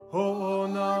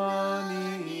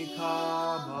호나니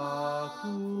가마쿠아마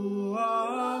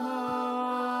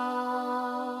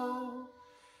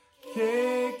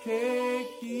케케키메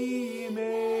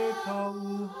카우하네노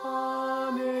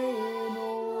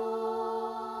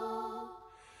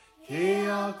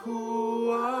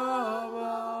케아쿠아마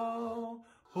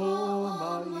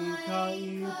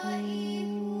호마이카이후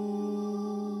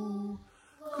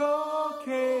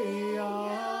코케야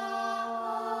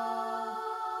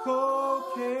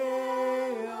코케야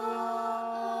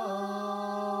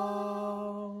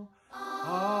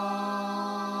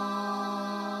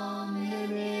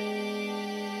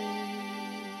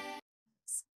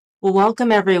Well,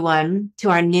 welcome everyone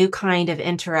to our new kind of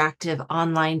interactive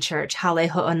online church, Hale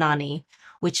Ho'onani,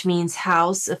 which means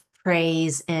House of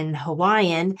Praise in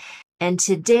Hawaiian. And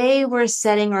today we're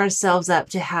setting ourselves up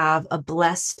to have a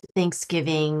blessed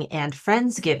Thanksgiving and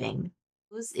Friendsgiving.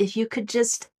 If you could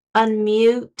just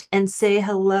unmute and say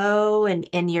hello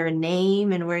and your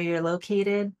name and where you're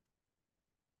located.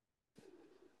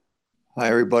 Hi,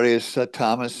 everybody. It's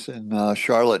Thomas in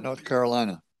Charlotte, North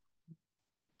Carolina.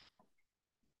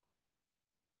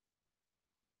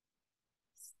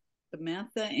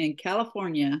 Samantha in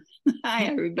California. Hi,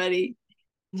 everybody.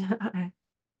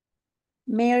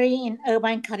 Mary in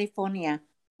Irvine, California.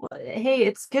 Well, hey,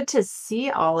 it's good to see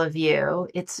all of you.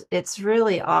 It's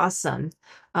really awesome.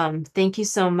 Thank you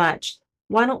so much.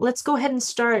 Let's go ahead and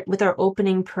start with our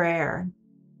opening prayer.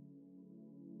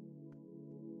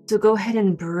 So go ahead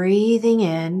and breathing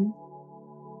in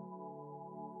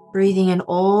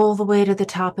all the way to the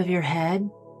top of your head,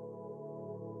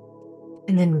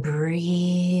 and then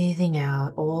breathing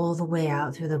out all the way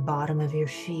out through the bottom of your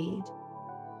feet.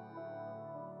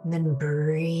 And then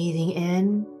breathing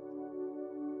in,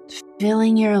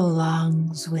 filling your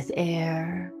lungs with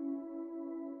air,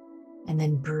 and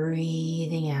then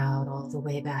breathing out all the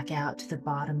way back out to the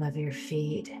bottom of your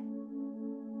feet.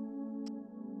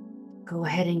 Go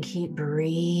ahead and keep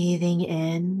breathing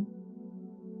in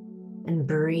and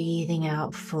breathing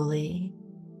out fully,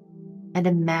 and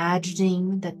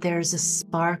imagining that there's a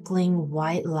sparkling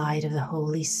white light of the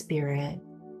Holy Spirit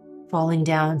falling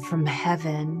down from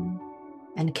heaven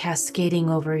and cascading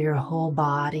over your whole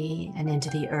body and into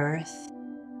the earth.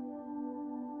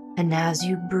 And as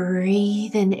you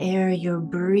breathe in air, you're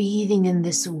breathing in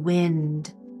this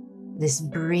wind, this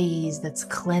breeze that's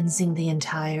cleansing the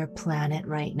entire planet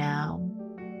right now.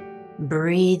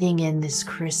 Breathing in this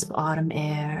crisp autumn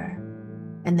air,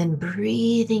 and then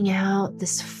breathing out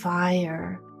this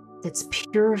fire that's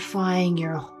purifying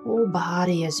your whole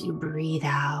body as you breathe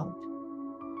out.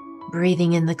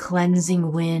 Breathing in the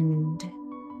cleansing wind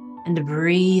and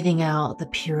breathing out the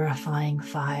purifying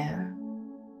fire.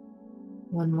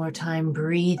 One more time,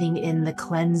 breathing in the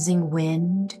cleansing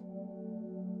wind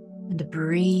and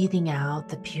breathing out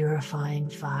the purifying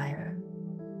fire.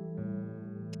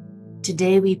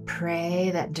 Today we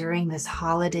pray that during this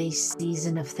holiday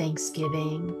season of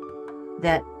Thanksgiving,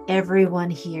 that everyone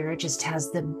here just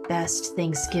has the best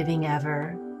Thanksgiving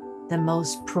ever, the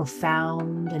most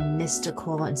profound and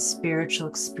mystical and spiritual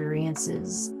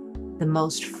experiences, the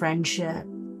most friendship,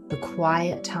 the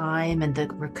quiet time and the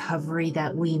recovery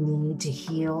that we need to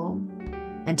heal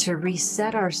and to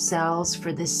reset ourselves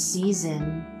for this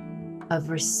season of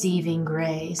receiving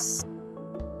grace.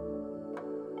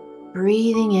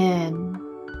 Breathing in,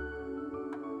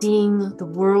 seeing the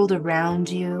world around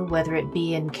you, whether it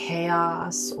be in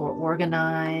chaos or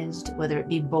organized, whether it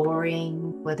be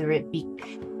boring, whether it be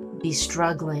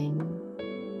struggling,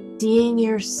 seeing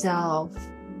yourself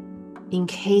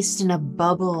encased in a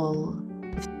bubble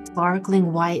of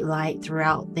sparkling white light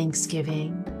throughout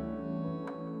Thanksgiving.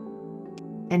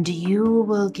 And you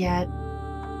will get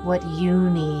what you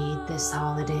need this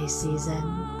holiday season.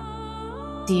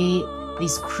 See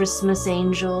these Christmas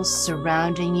angels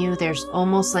surrounding you. There's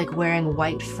almost like wearing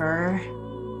white fur.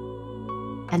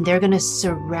 And they're going to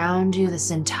surround you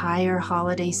this entire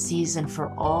holiday season for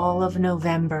all of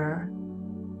November.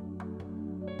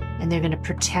 And they're going to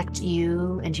protect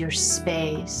you and your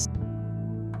space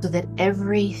so that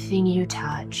everything you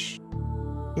touch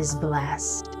is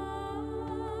blessed.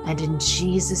 And in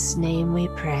Jesus' name we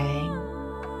pray,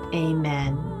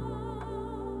 amen.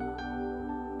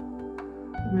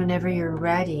 Whenever you're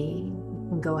ready, you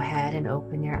can go ahead and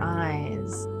open your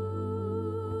eyes.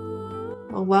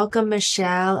 Well, welcome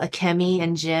Michelle, Akemi,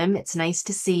 and Jim. It's nice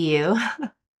to see you.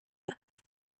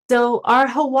 So our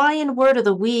Hawaiian word of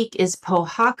the week is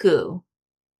pohaku.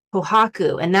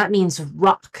 Pohaku, and that means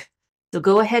rock. So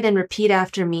go ahead and repeat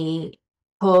after me.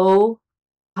 Pohaku.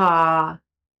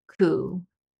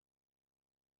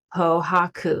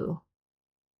 Pohaku.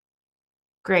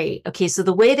 Great. Okay, so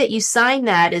the way that you sign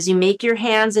that is you make your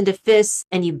hands into fists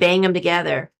and you bang them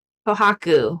together.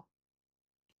 Pohaku.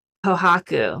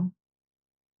 Pohaku.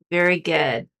 Very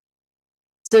good.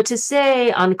 So to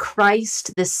say, on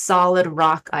Christ, this solid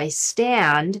rock I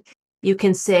stand, you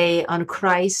can say, on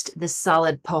Christ, this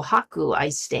solid pohaku I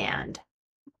stand.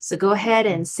 So go ahead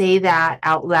and say that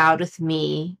out loud with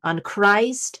me. On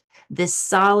Christ, this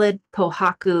solid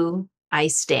pohaku I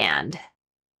stand.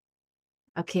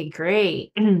 Okay,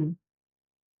 great. So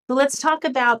let's talk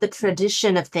about the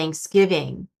tradition of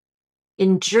Thanksgiving.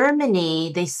 In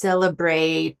Germany, they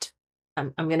celebrate,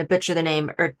 I'm going to butcher the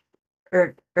name,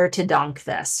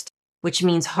 Erntedankfest, which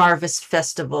means Harvest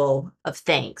Festival of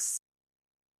Thanks.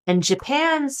 And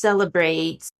Japan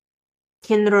celebrates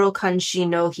Kinro Kanshi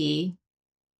no Hi,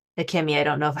 Akemi, I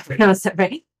don't know if I pronounced that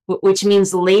right, which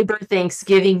means Labor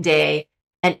Thanksgiving Day.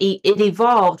 And it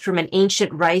evolved from an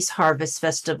ancient rice harvest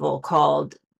festival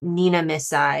called Nina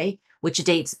Misai, which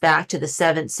dates back to the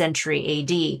 7th century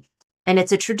AD. And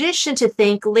it's a tradition to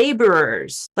thank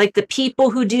laborers, like the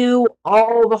people who do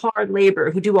all the hard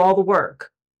labor, who do all the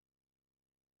work.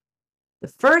 The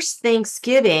first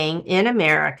Thanksgiving in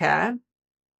America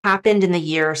happened in the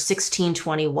year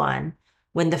 1621,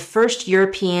 when the first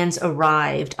Europeans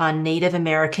arrived on Native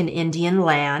American Indian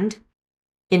land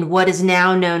in what is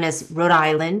now known as Rhode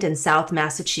Island and South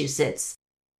Massachusetts.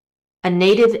 A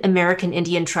Native American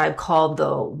Indian tribe called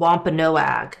the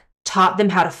Wampanoag taught them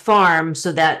how to farm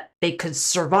so that they could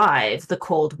survive the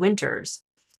cold winters.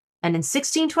 And in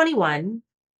 1621,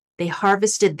 they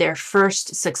harvested their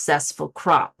first successful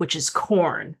crop, which is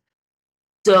corn.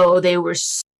 So they were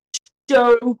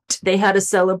stoked. They had a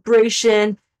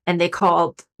celebration, and they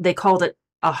called it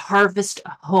a harvest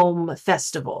home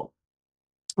festival.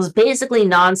 It was basically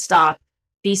nonstop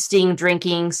feasting,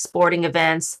 drinking, sporting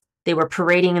events. They were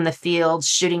parading in the fields,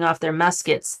 shooting off their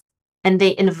muskets, and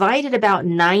they invited about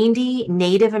 90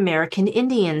 Native American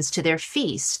Indians to their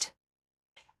feast.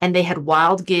 And they had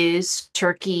wild goose,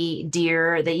 turkey,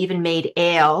 deer. They even made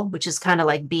ale, which is kind of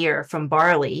like beer, from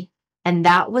barley. And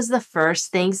that was the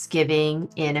first Thanksgiving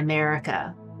in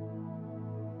America.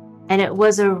 And it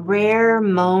was a rare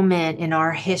moment in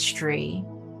our history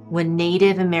when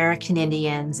Native American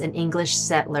Indians and English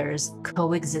settlers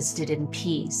coexisted in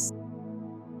peace.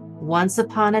 Once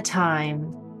upon a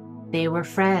time, they were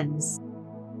friends,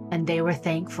 and they were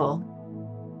thankful.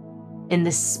 In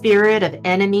the spirit of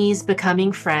enemies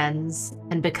becoming friends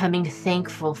and becoming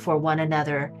thankful for one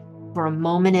another, for a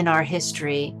moment in our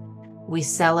history, we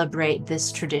celebrate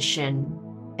this tradition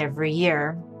every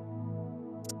year.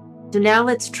 So now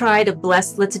let's do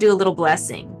a little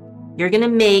blessing. You're going to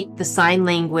make the sign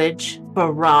language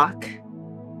for rock,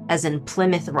 as in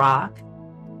Plymouth Rock,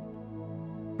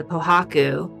 the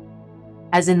Pohaku,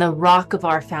 as in the rock of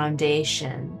our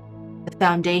foundation, the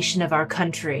foundation of our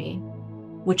country,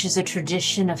 which is a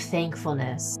tradition of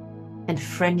thankfulness and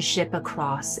friendship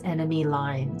across enemy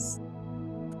lines.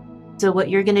 So what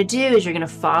you're going to do is you're going to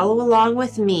follow along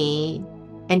with me,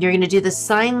 and you're going to do the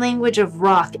sign language of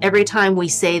rock every time we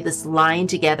say this line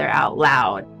together out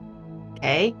loud.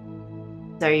 Okay?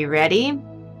 So are you ready?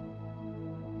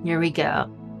 Here we go.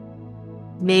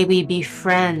 May we be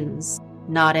friends,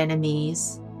 not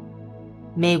enemies.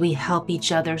 May we help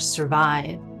each other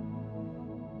survive.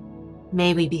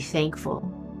 May we be thankful.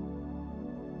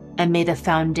 And may the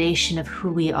foundation of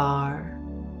who we are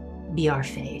be our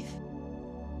faith.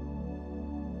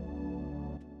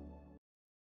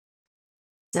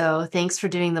 So thanks for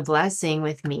doing the blessing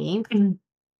with me.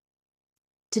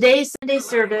 Today's Sunday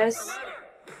service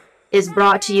is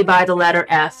brought to you by the letter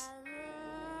F.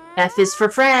 F is for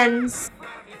friends,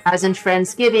 as in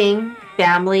Friendsgiving,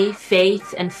 family,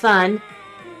 faith, and fun.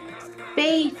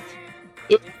 Faith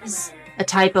is a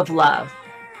type of love.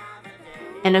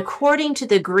 And according to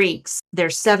the Greeks,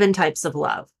 there's 7 types of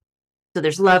love. So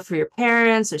there's love for your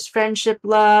parents, there's friendship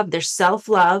love, there's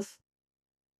self-love.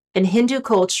 In Hindu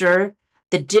culture,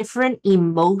 the different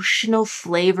emotional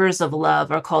flavors of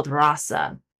love are called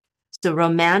rasa. So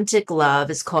romantic love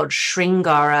is called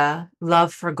Shringara.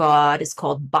 Love for God is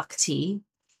called Bhakti.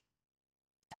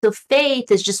 So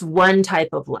faith is just one type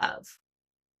of love.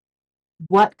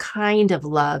 What kind of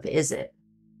love is it?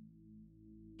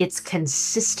 It's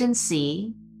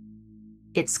consistency,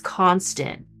 it's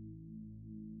constant,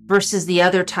 versus the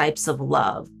other types of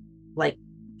love, like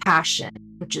passion,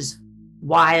 which is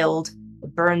wild,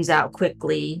 it burns out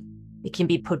quickly, it can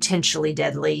be potentially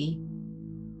deadly,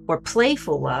 or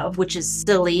playful love, which is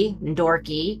silly and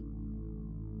dorky.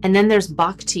 And then there's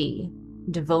bhakti,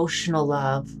 devotional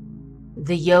love,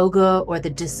 the yoga or the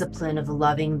discipline of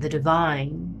loving the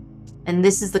divine. And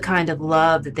this is the kind of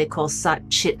love that they call Sat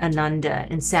Chit Ananda.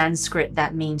 In Sanskrit,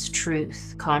 that means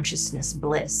truth, consciousness,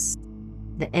 bliss,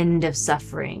 the end of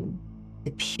suffering,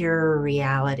 the pure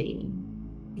reality,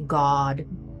 God.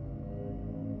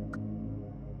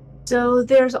 So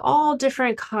there's all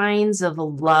different kinds of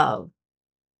love.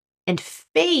 And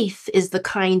faith is the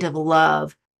kind of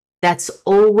love that's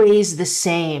always the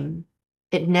same.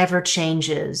 It never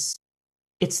changes.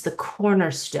 It's the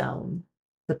cornerstone,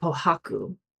 the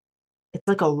pohaku. It's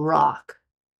like a rock.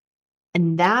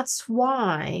 And that's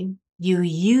why you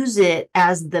use it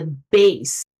as the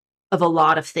base of a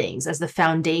lot of things, as the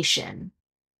foundation.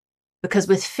 Because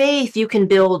with faith, you can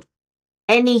build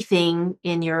anything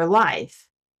in your life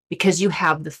because you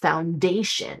have the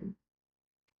foundation.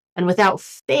 And without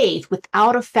faith,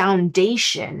 without a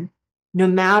foundation, no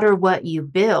matter what you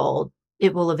build,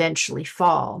 it will eventually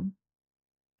fall.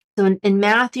 So in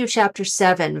Matthew chapter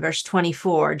 7, verse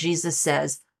 24, Jesus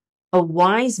says, a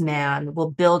wise man will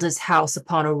build his house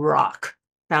upon a rock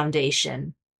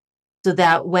foundation, so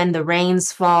that when the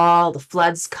rains fall, the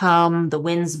floods come, the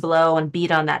winds blow and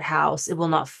beat on that house, it will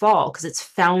not fall because it's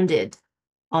founded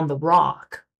on the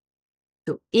rock.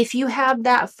 So if you have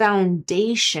that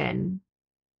foundation,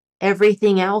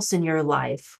 everything else in your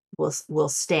life will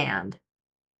stand.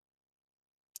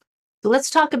 So let's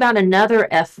talk about another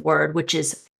F word, which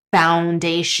is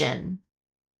foundation.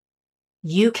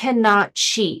 You cannot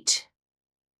cheat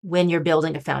when you're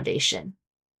building a foundation.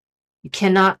 You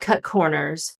cannot cut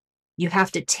corners. You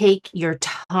have to take your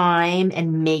time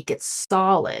and make it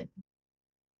solid.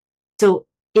 So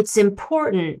it's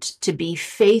important to be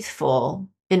faithful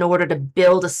in order to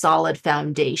build a solid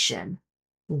foundation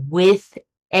with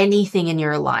anything in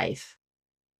your life.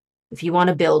 If you want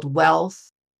to build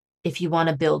wealth, if you want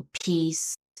to build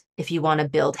peace, if you want to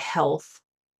build health,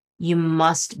 you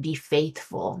must be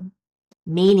faithful,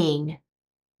 meaning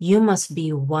you must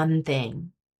be one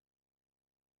thing.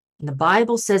 And the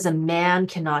Bible says a man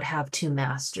cannot have two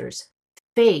masters.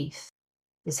 Faith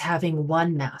is having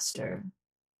one master.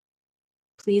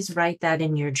 Please write that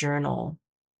in your journal.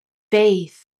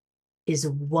 Faith is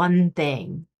one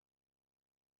thing.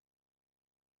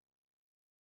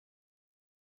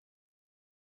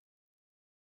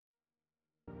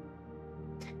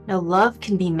 Now, love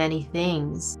can be many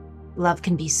things. Love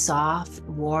can be soft,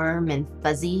 warm, and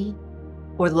fuzzy,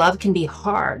 or love can be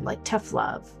hard, like tough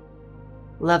love.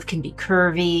 Love can be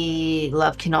curvy.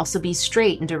 Love can also be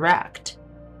straight and direct.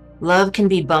 Love can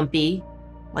be bumpy,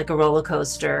 like a roller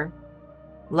coaster.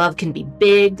 Love can be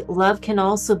big. Love can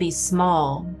also be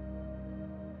small.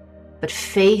 But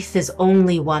faith is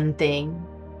only one thing.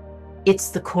 It's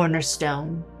the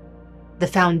cornerstone, the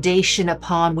foundation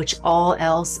upon which all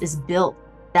else is built.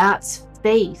 That's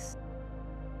faith.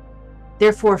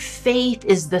 Therefore, faith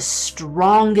is the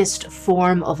strongest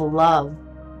form of love.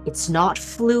 It's not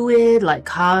fluid like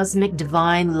cosmic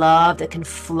divine love that can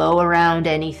flow around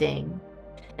anything.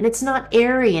 And it's not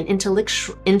airy and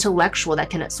intellectual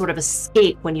that can sort of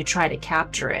escape when you try to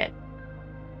capture it.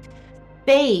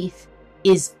 Faith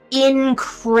is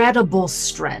incredible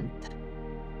strength.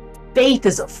 Faith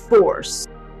is a force.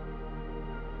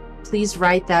 Please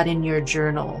write that in your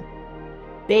journal.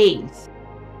 Faith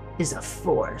is a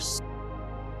force.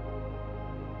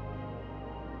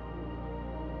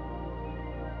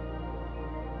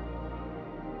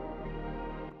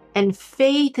 And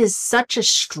faith is such a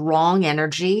strong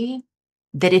energy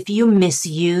that if you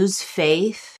misuse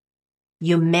faith,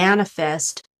 you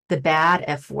manifest the bad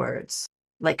F words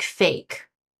like fake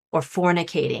or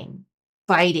fornicating,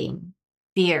 fighting,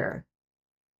 fear,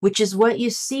 which is what you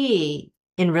see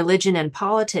in religion and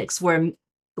politics where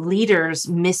leaders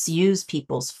misuse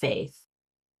people's faith.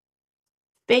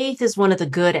 Faith is one of the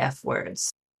good F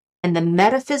words, and the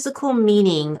metaphysical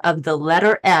meaning of the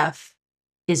letter F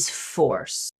is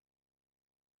force.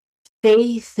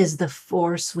 Faith is the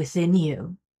force within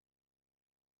you.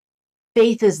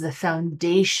 Faith is the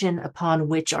foundation upon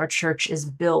which our church is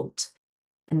built.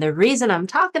 And the reason I'm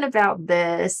talking about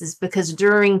this is because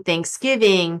during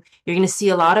Thanksgiving, you're going to see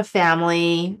a lot of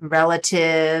family,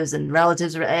 relatives.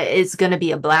 It's going to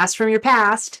be a blast from your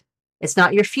past. It's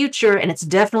not your future, and it's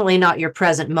definitely not your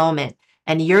present moment.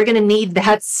 And you're going to need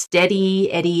that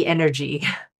steady Eddie energy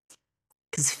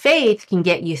because faith can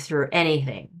get you through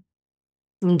anything.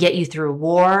 It can get you through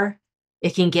war.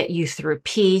 It can get you through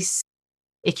peace.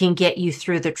 It can get you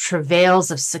through the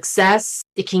travails of success.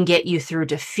 It can get you through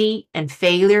defeat and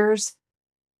failures.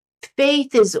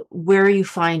 Faith is where you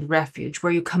find refuge,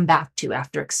 where you come back to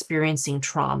after experiencing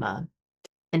trauma.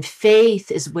 And faith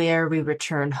is where we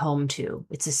return home to.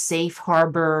 It's a safe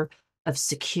harbor of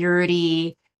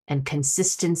security and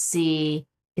consistency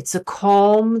It's a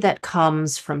calm that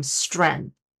comes from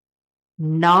strength,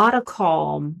 not a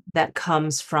calm that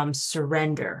comes from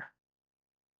surrender.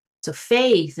 So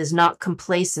faith is not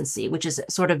complacency, which is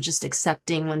sort of just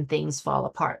accepting when things fall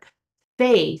apart.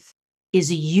 Faith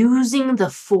is using the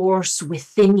force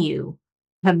within you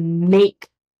to make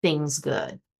things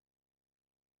good.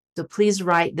 So please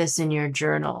write this in your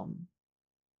journal.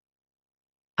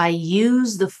 I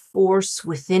use the force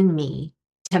within me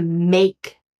to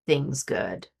make things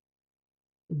good.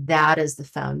 That is the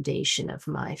foundation of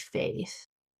my faith.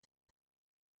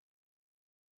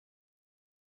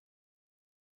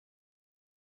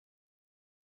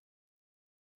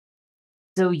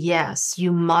 So yes,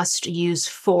 you must use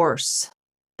force,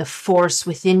 the force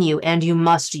within you, and you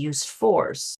must use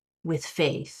force with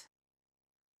faith.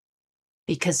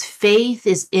 Because faith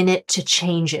is in it to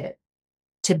change it,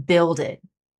 to build it.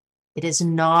 It is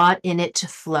not in it to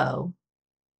flow.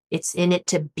 It's in it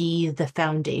to be the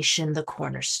foundation, the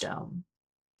cornerstone.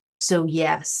 So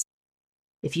yes,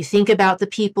 if you think about the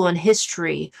people in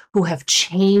history who have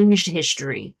changed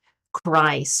history,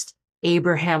 Christ,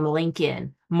 Abraham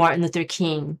Lincoln, Martin Luther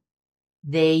King,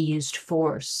 they used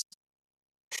force.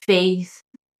 Faith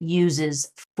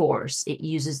uses force. It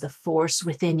uses the force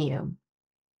within you.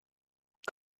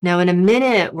 Now, in a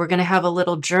minute, we're going to have a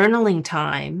little journaling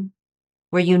time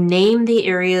where you name the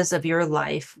areas of your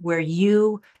life where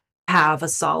you have a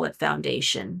solid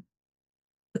foundation.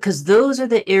 Because those are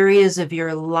the areas of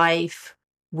your life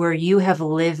where you have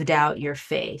lived out your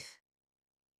faith.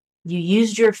 You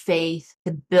used your faith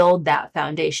to build that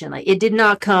foundation. Like, it did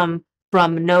not come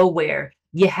from nowhere.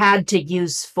 You had to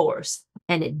use force,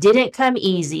 and it didn't come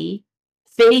easy.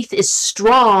 Faith is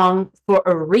strong for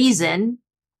a reason,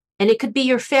 and it could be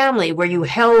your family where you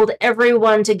held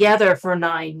everyone together for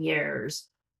 9 years.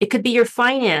 It could be your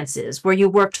finances where you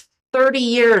worked 30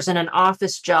 years in an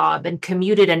office job and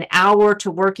commuted an hour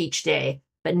to work each day,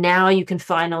 but now you can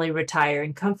finally retire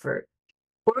in comfort.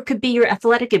 Or it could be your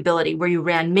athletic ability where you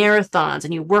ran marathons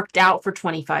and you worked out for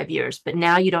 25 years, but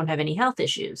now you don't have any health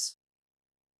issues.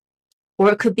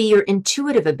 Or it could be your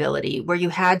intuitive ability where you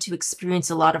had to experience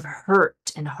a lot of hurt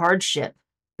and hardship,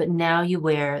 but now you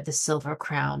wear the silver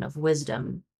crown of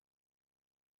wisdom.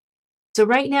 So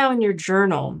right now in your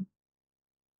journal,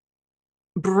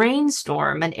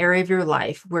 brainstorm an area of your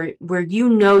life where you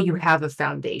know you have a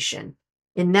foundation.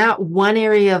 In that one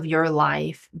area of your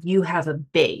life, you have a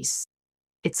base.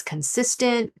 It's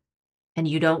consistent and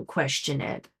you don't question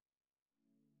it.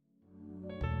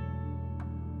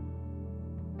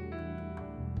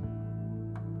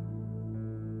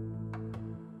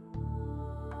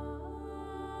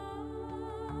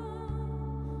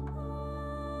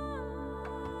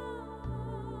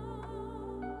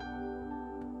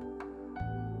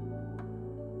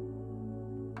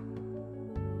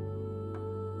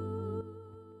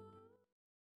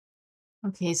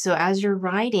 Okay, so as you're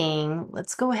writing,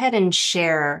 let's go ahead and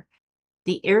share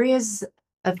the areas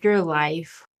of your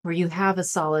life where you have a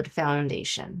solid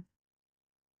foundation.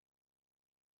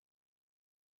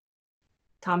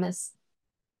 Thomas?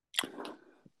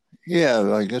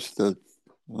 Yeah, I guess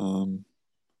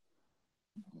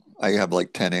I have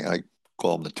like 10, I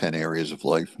call them the 10 areas of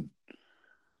life.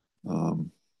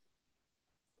 Um,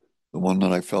 the one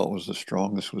that I felt was the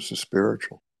strongest was the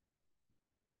spiritual.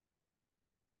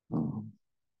 Um,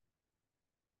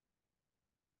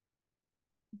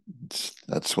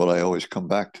 that's what I always come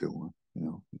back to,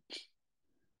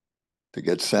 to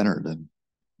get centered. And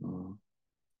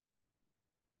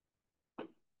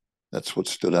that's what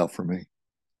stood out for me.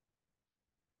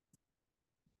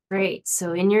 Great.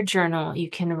 So in your journal, you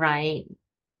can write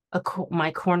a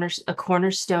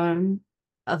cornerstone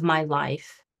of my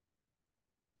life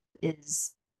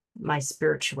is my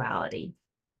spirituality.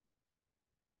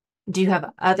 Do you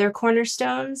have other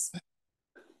cornerstones?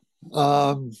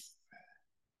 Um,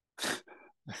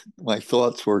 my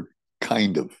thoughts were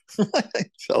kind of,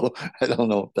 so I don't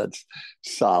know if that's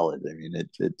solid. I mean,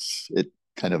 it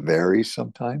kind of varies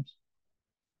sometimes.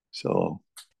 So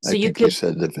I think you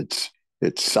said if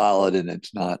it's solid and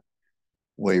it's not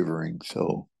wavering.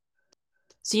 So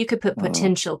you could put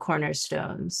potential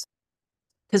cornerstones,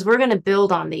 because we're going to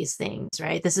build on these things,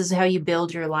 right? This is how you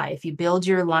build your life. You build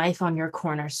your life on your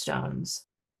cornerstones.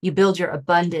 You build your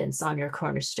abundance on your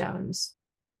cornerstones.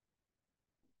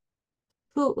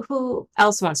 Who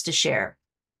else wants to share?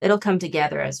 It'll come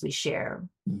together as we share.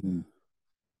 mm-hmm.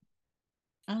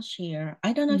 I'll share.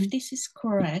 I don't know if this is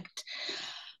correct.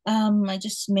 I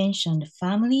just mentioned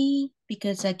family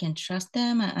because I can trust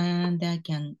them and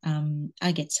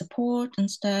I get support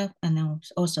and stuff, and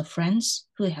also friends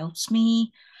who helps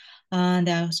me, and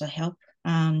I also help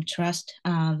trust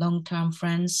long-term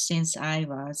friends since I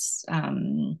was,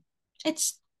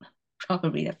 it's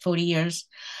probably 40 years,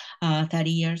 30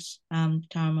 years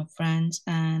term of friends.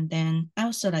 And then I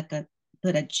also like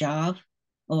put a job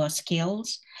or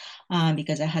skills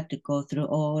because I had to go through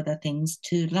all the things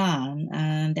to learn.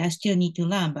 And I still need to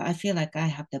learn, but I feel like I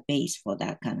have the base for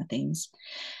that kind of things.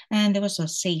 And there was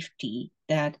also safety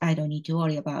that I don't need to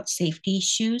worry about safety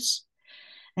issues.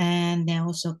 And then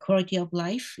also quality of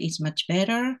life is much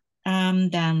better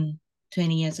than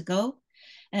 20 years ago.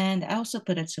 And I also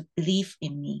put a belief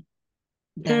in me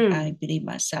that I believe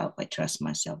myself, I trust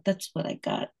myself. That's what I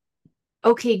got.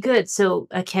 Okay, good. So,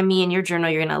 Kemi, in your journal,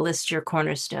 you're going to list your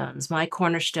cornerstones. My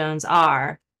cornerstones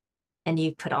are, and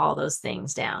you put all those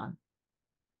things down.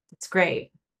 It's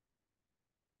great.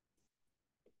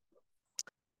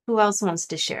 Who else wants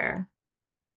to share?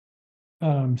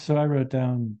 So I wrote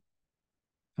down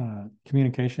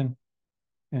communication,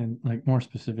 and like more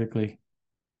specifically,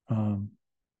 the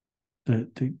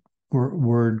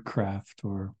word craft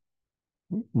or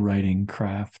writing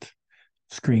craft,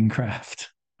 screen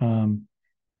craft,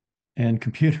 and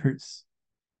computers.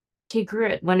 Okay,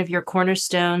 great. One of your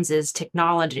cornerstones is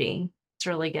technology. It's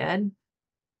really good.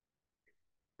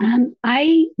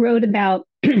 I wrote about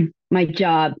my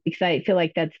job because I feel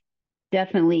like that's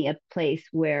definitely a place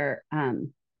where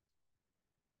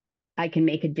I can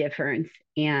make a difference,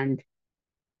 and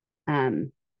I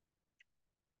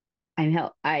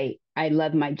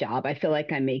love my job. I feel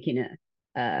like I'm making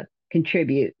a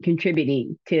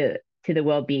contributing to the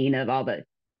well-being of all the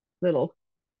little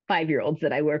 5-year-olds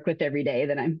that I work with every day,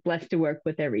 that I'm blessed to work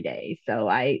with every day. So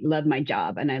I love my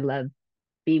job and I love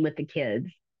being with the kids.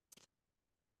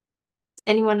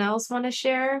 Anyone else want to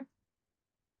share?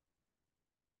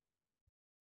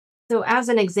 So as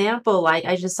an example, like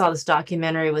I just saw this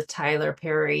documentary with Tyler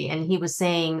Perry, and he was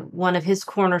saying one of his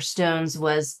cornerstones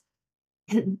was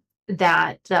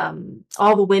that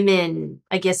all the women,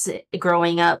 I guess,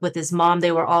 growing up with his mom,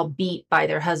 they were all beat by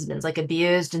their husbands, like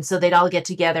abused. And so they'd all get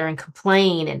together and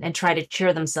complain and try to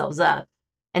cheer themselves up.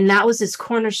 And that was his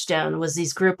cornerstone, was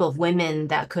these group of women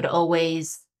that could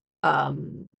always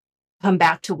come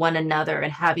back to one another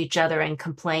and have each other and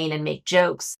complain and make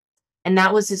jokes. And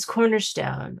that was his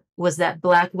cornerstone, was that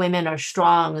Black women are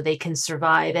strong, they can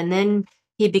survive. And then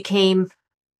he became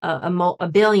a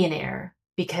billionaire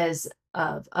because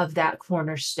of that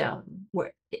cornerstone.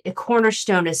 Where a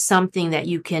cornerstone is something that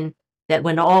you can, that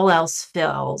when all else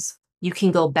fails, you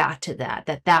can go back to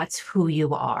that's who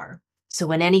you are. So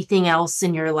when anything else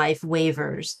in your life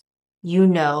wavers, you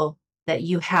know that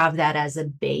you have that as a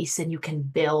base and you can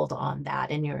build on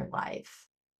that in your life.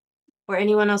 Or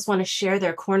anyone else want to share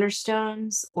their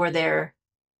cornerstones or their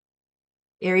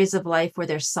areas of life where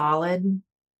they're solid?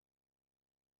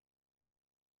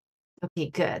 Okay,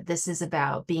 good. This is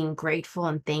about being grateful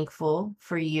and thankful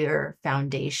for your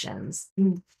foundations.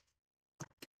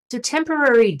 So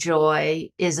temporary joy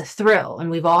is a thrill, and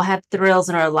we've all had thrills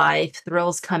in our life.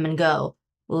 Thrills come and go.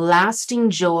 Lasting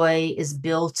joy is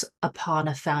built upon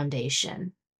a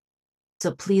foundation.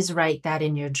 So please write that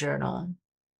in your journal.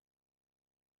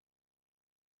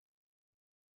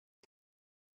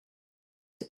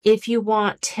 If you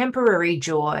want temporary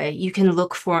joy, you can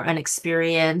look for an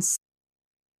experience.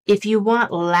 If you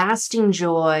want lasting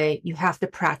joy, you have to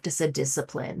practice a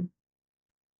discipline,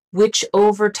 which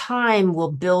over time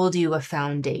will build you a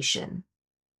foundation.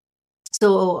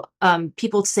 So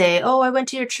people say, oh, I went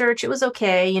to your church, it was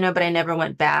okay, but I never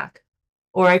went back.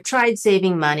 Or I tried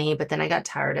saving money, but then I got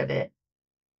tired of it.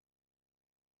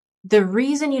 The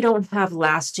reason you don't have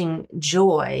lasting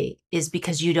joy is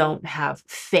because you don't have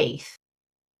faith.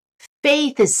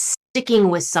 Faith is sticking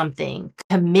with something,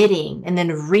 committing, and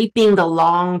then reaping the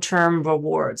long-term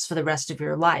rewards for the rest of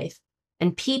your life.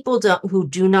 And people who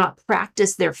do not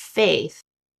practice their faith,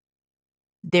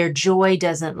 their joy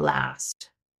doesn't last.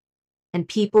 And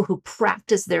people who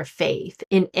practice their faith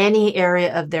in any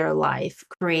area of their life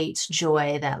creates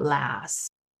joy that lasts.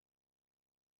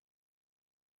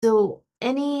 So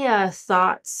any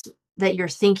thoughts that you're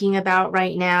thinking about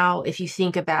right now, if you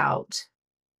think about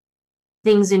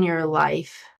things in your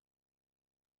life,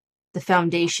 the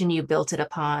foundation you built it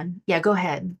upon? Yeah, go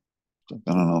ahead.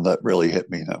 I don't know. That really hit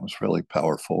me. That was really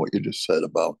powerful what you just said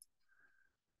about,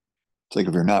 it's like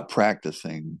if you're not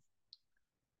practicing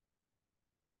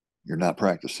your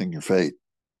faith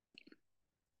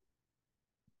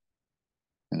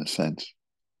in a sense.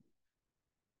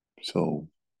 So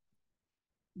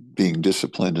being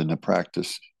disciplined in the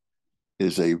practice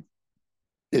is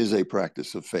a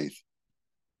practice of faith.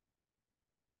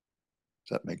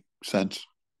 Does that make sense?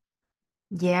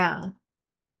 Yeah.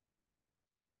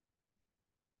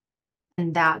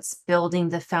 And that's building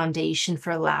the foundation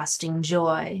for lasting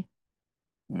joy.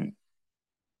 Right.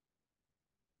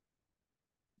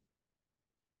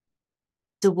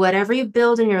 So whatever you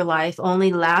build in your life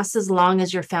only lasts as long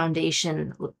as your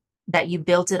foundation that you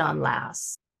built it on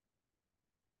lasts.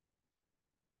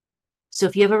 So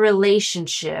if you have a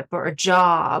relationship or a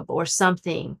job or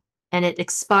something and it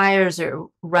expires or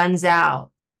runs out,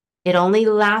 it only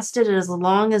lasted as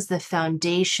long as the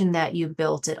foundation that you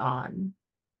built it on.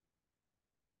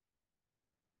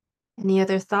 Any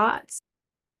other thoughts?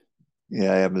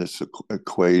 Yeah, I have this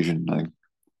equation I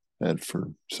had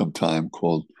for some time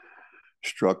called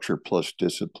structure plus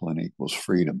discipline equals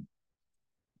freedom.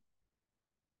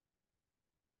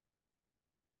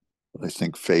 I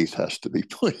think faith has to be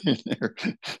put in there.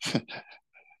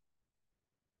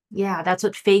 Yeah, that's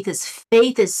what faith is.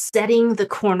 Faith is setting the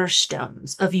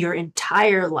cornerstones of your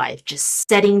entire life, just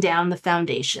setting down the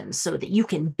foundation so that you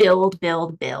can build,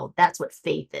 build, build. That's what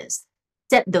faith is.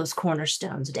 Set those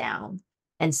cornerstones down.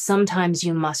 And sometimes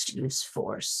you must use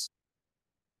force.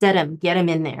 Set them, get them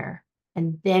in there,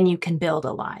 and then you can build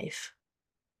a life.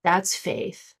 That's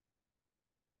faith.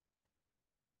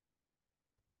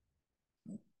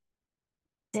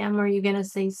 Sam, were you going to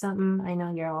say something? I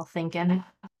know you're all thinking.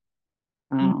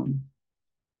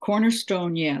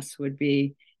 Cornerstone, yes, would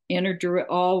be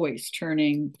always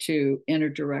turning to inner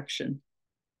direction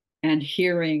and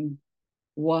hearing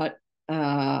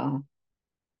and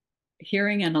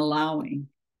allowing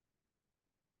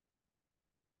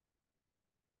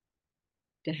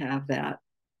to have that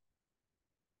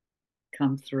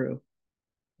come through.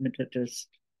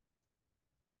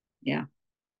 Yeah.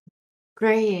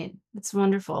 Great. It's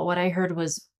wonderful. What I heard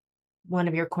was one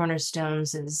of your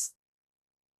cornerstones is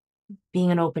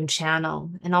being an open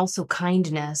channel, and also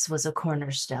kindness was a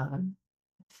cornerstone.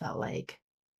 I felt like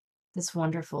it's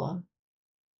wonderful.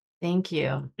 Thank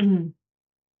you.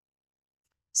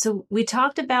 So we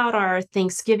talked about our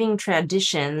Thanksgiving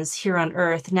traditions here on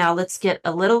Earth. Now let's get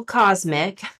a little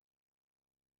cosmic.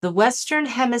 The Western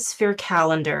Hemisphere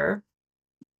calendar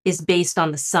is based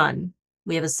on the sun.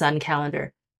 We have a sun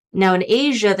calendar. Now in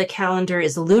Asia, the calendar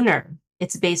is lunar.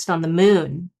 It's based on the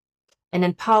moon. And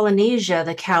in Polynesia,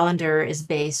 the calendar is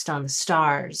based on the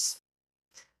stars.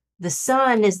 The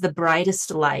sun is the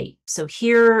brightest light. So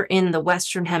here in the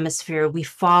Western Hemisphere, we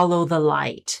follow the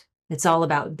light. It's all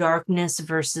about darkness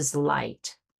versus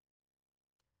light.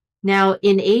 Now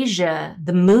in Asia,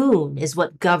 the moon is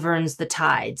what governs the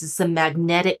tides. It's the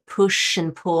magnetic push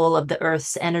and pull of the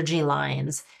Earth's energy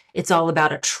lines. It's all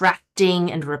about attracting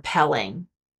and repelling.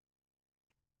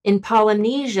 In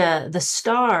Polynesia, the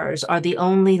stars are the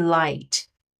only light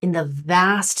in the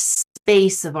vast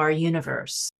space of our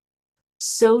universe.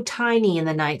 So tiny in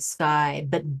the night sky,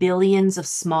 but billions of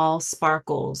small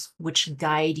sparkles which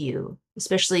guide you,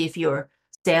 especially if you're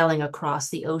sailing across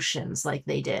the oceans like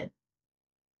they did.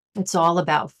 It's all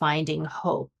about finding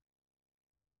hope.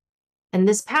 And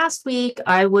this past week,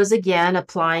 I was again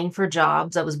applying for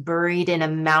jobs. I was buried in a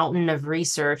mountain of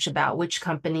research about which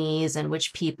companies and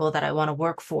which people that I want to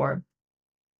work for.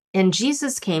 And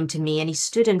Jesus came to me and he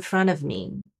stood in front of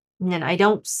me. And I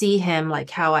don't see him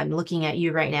like how I'm looking at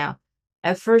you right now.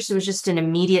 At first, it was just an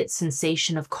immediate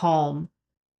sensation of calm.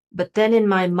 But then in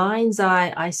my mind's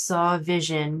eye, I saw a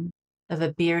vision of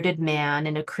a bearded man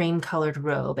in a cream-colored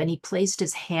robe, and he placed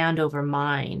his hand over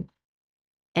mine.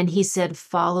 And he said,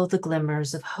 "Follow the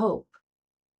glimmers of hope."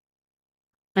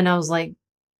 And I was like,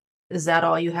 is that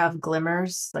all you have,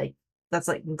 glimmers? Like, that's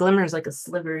like glimmers, like a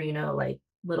sliver, like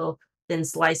little thin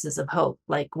slices of hope.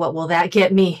 Like, what will that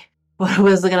get me? What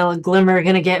was a glimmer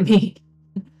gonna get me?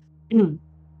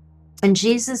 And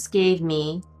Jesus gave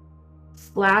me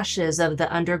flashes of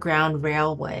the Underground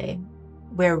Railway,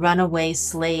 where runaway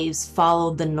slaves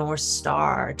followed the North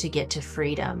Star to get to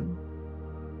freedom.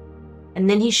 And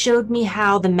then he showed me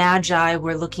how the Magi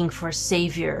were looking for a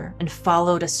savior and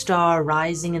followed a star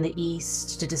rising in the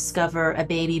east to discover a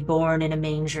baby born in a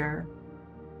manger.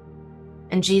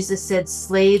 And Jesus said,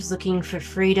 slaves looking for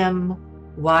freedom,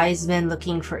 wise men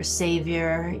looking for a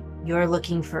savior, you're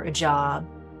looking for a job.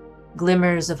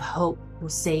 Glimmers of hope will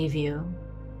save you.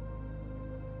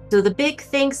 So the big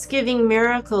Thanksgiving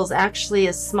miracle is actually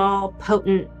a small,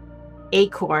 potent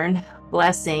acorn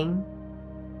blessing.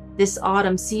 This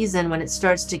autumn season, when it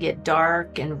starts to get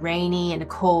dark and rainy and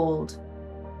cold,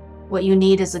 what you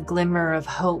need is a glimmer of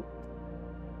hope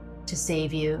to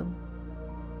save you.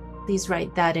 Please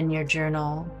write that in your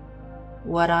journal.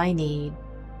 What I need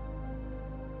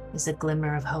is a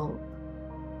glimmer of hope.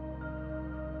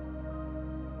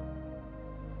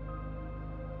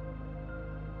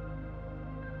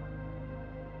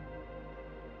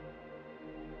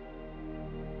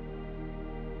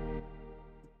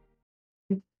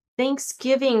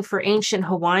 Thanksgiving for ancient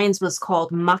Hawaiians was called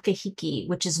Makahiki,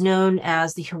 which is known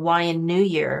as the Hawaiian New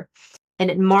Year, and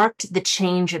it marked the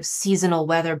change of seasonal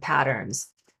weather patterns.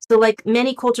 So like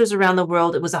many cultures around the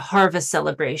world, it was a harvest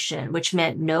celebration, which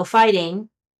meant no fighting,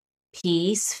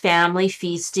 peace, family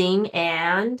feasting,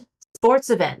 and sports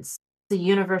events. It's a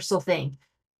universal thing.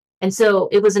 And so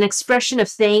it was an expression of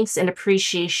thanks and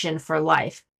appreciation for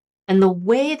life. And the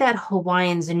way that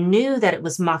Hawaiians knew that it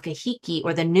was Makahiki,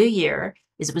 or the New Year,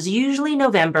 is it was usually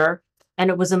November,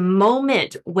 and it was a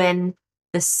moment when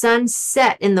the sun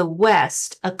set in the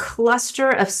west, a cluster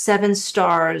of 7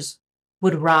 stars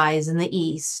would rise in the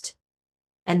east.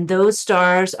 And those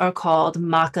stars are called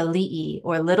Makali'i,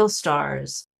 or little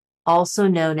stars, also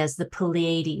known as the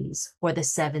Pleiades, or the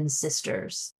 7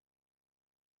 sisters.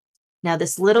 Now,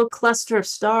 this little cluster of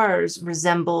stars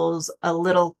resembles a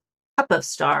little cup of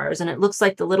stars, and it looks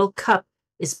like the little cup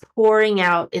is pouring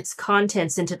out its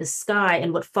contents into the sky,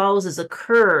 and what follows is a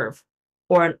curve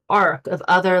or an arc of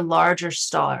other larger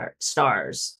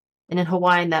stars. And in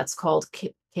Hawaiian, that's called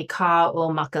Kekao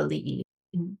Makali'i.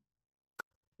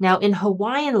 Now, in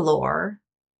Hawaiian lore,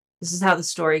 this is how the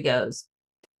story goes.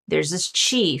 There's this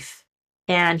chief,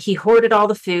 and he hoarded all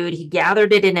the food. He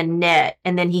gathered it in a net,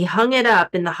 and then he hung it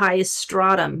up in the highest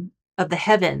stratum of the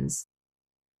heavens.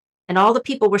 And all the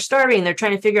people were starving. They're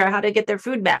trying to figure out how to get their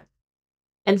food back.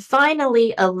 And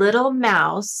finally, a little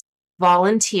mouse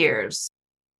volunteers.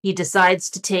 He decides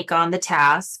to take on the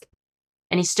task,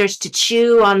 and he starts to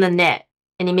chew on the net,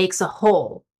 and he makes a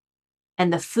hole,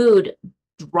 and the food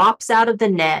drops out of the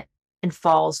net and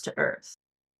falls to earth.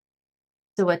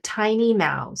 So a tiny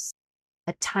mouse,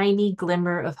 a tiny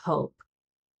glimmer of hope,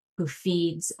 who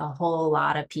feeds a whole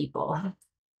lot of people.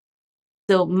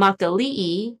 So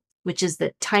Makali'i, which is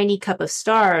the tiny cup of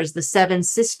stars, the 7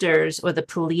 sisters, or the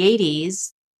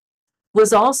Pleiades,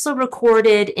 was also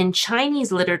recorded in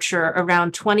Chinese literature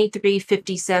around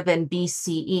 2357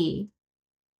 BCE.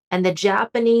 And the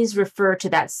Japanese refer to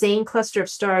that same cluster of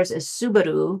stars as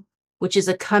Subaru, which is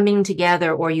a coming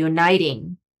together or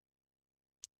uniting.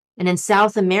 And in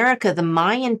South America, the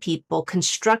Mayan people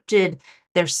constructed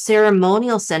their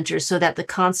ceremonial centers so that the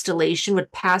constellation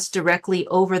would pass directly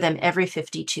over them every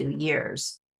 52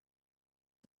 years.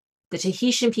 The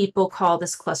Tahitian people call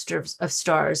this cluster of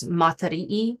stars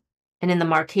Matari'i, and in the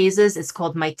Marquesas, it's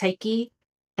called Maitaiki,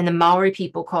 and the Maori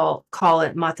people call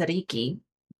it Matariki.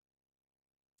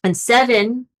 And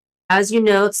 7, as you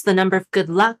know, it's the number of good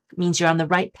luck, means you're on the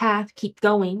right path, keep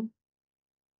going.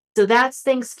 So that's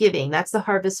Thanksgiving. That's the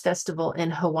harvest festival in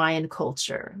Hawaiian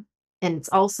culture. And it's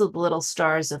also the little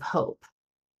stars of hope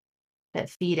that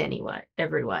feed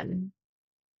everyone.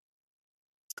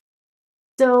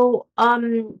 So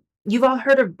you've all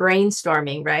heard of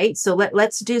brainstorming, right? So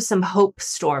let's do some hope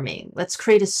storming. Let's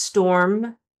create a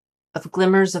storm of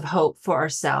glimmers of hope for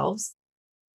ourselves.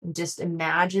 And just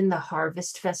imagine the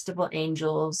harvest festival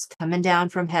angels coming down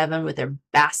from heaven with their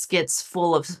baskets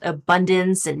full of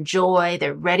abundance and joy.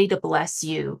 They're ready to bless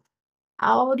you.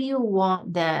 How do you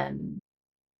want them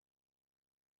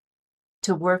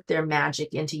to work their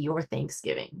magic into your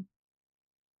Thanksgiving?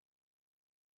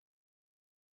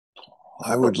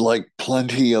 I would like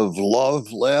plenty of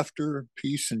love, laughter,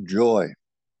 peace, and joy.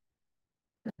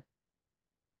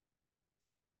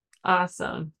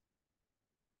 Awesome.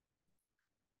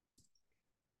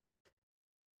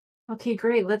 Okay,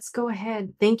 great. Let's go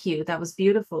ahead. Thank you. That was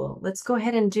beautiful. Let's go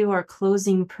ahead and do our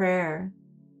closing prayer.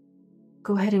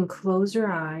 Go ahead and close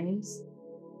your eyes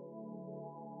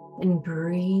and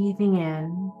breathing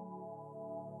in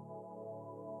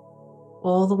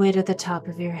all the way to the top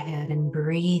of your head and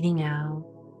breathing out.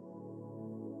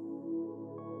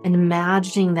 And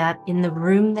imagining that in the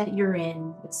room that you're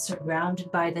in, it's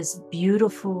surrounded by this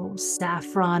beautiful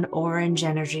saffron orange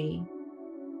energy,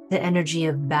 the energy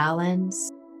of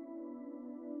balance,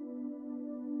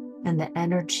 and the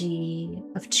energy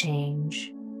of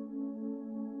change.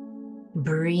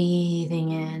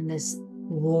 Breathing in this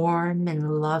warm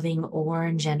and loving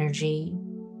orange energy,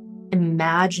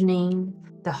 imagining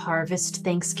the harvest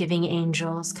Thanksgiving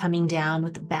angels coming down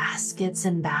with baskets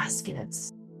and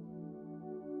baskets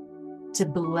to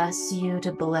bless you,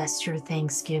 to bless your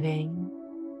Thanksgiving.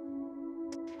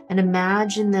 And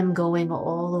imagine them going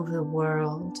all over the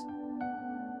world,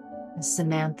 as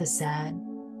Samantha said,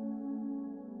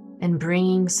 and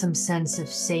bringing some sense of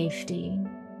safety,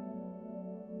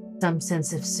 some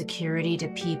sense of security to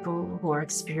people who are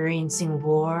experiencing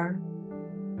war,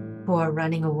 who are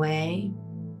running away,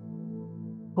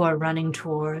 who are running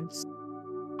towards.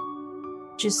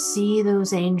 Just see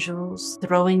those angels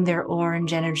throwing their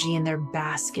orange energy in their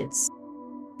baskets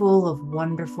full of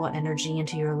wonderful energy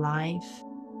into your life.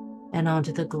 and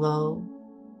onto the globe.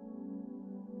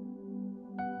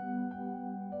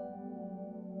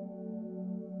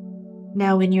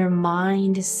 Now, in your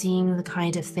mind, seeing the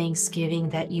kind of Thanksgiving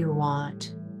that you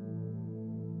want.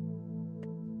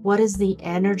 What is the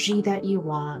energy that you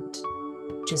want?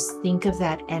 Just think of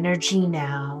that energy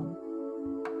now.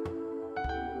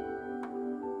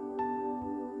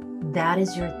 That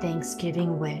is your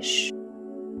Thanksgiving wish.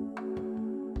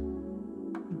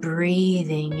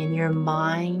 Breathing in your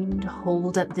mind,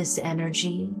 hold up this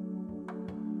energy.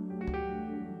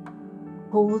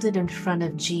 Hold it in front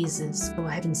of Jesus. Go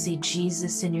ahead and see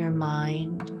Jesus in your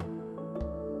mind.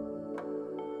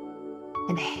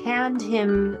 And hand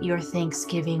him your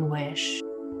Thanksgiving wish.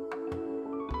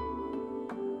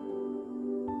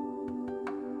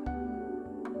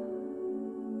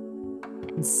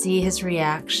 And see his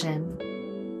reaction.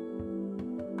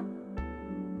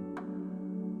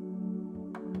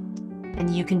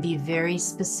 And you can be very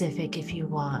specific if you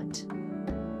want.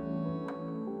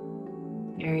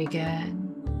 Very good.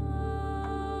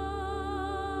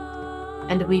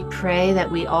 And we pray that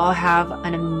we all have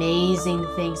an amazing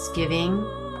Thanksgiving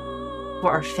for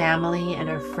our family and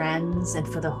our friends and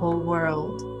for the whole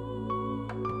world.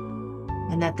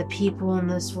 And that the people in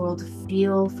this world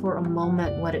feel for a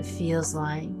moment what it feels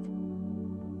like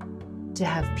to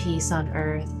have peace on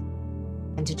earth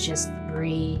and to just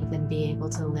breathe and be able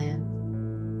to live.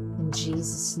 In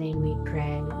Jesus' name we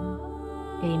pray.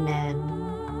 Amen.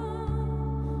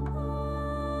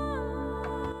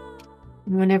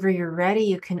 And whenever you're ready,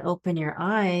 you can open your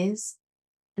eyes.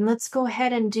 And let's go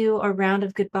ahead and do a round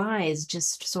of goodbyes.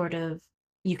 Just sort of,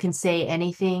 you can say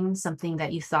anything, something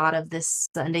that you thought of this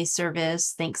Sunday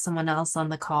service. Thank someone else on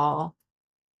the call.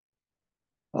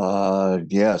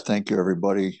 Yeah, thank you,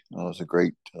 everybody. It was a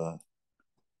great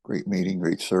meeting,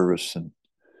 great service, and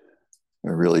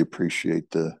I really appreciate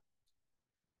the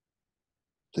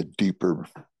deeper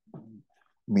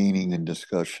meaning and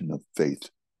discussion of faith.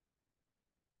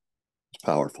 It's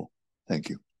powerful. Thank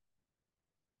you.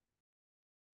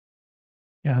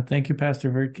 Yeah, thank you,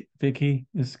 Pastor Vicky.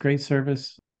 It's a great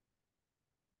service.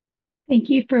 Thank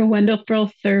you for a wonderful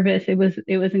service. It was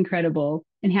incredible.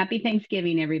 And happy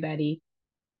Thanksgiving, everybody.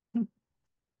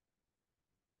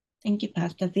 Thank you,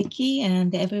 Pastor Vicky,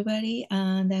 and everybody.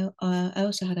 And I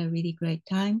also had a really great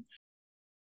time.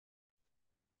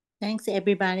 Thanks,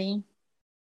 everybody.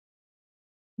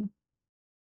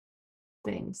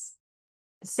 Thanks.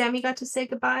 Sam, you got to say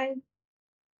goodbye?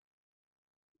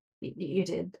 You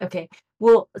did. Okay.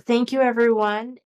 Well, thank you, everyone.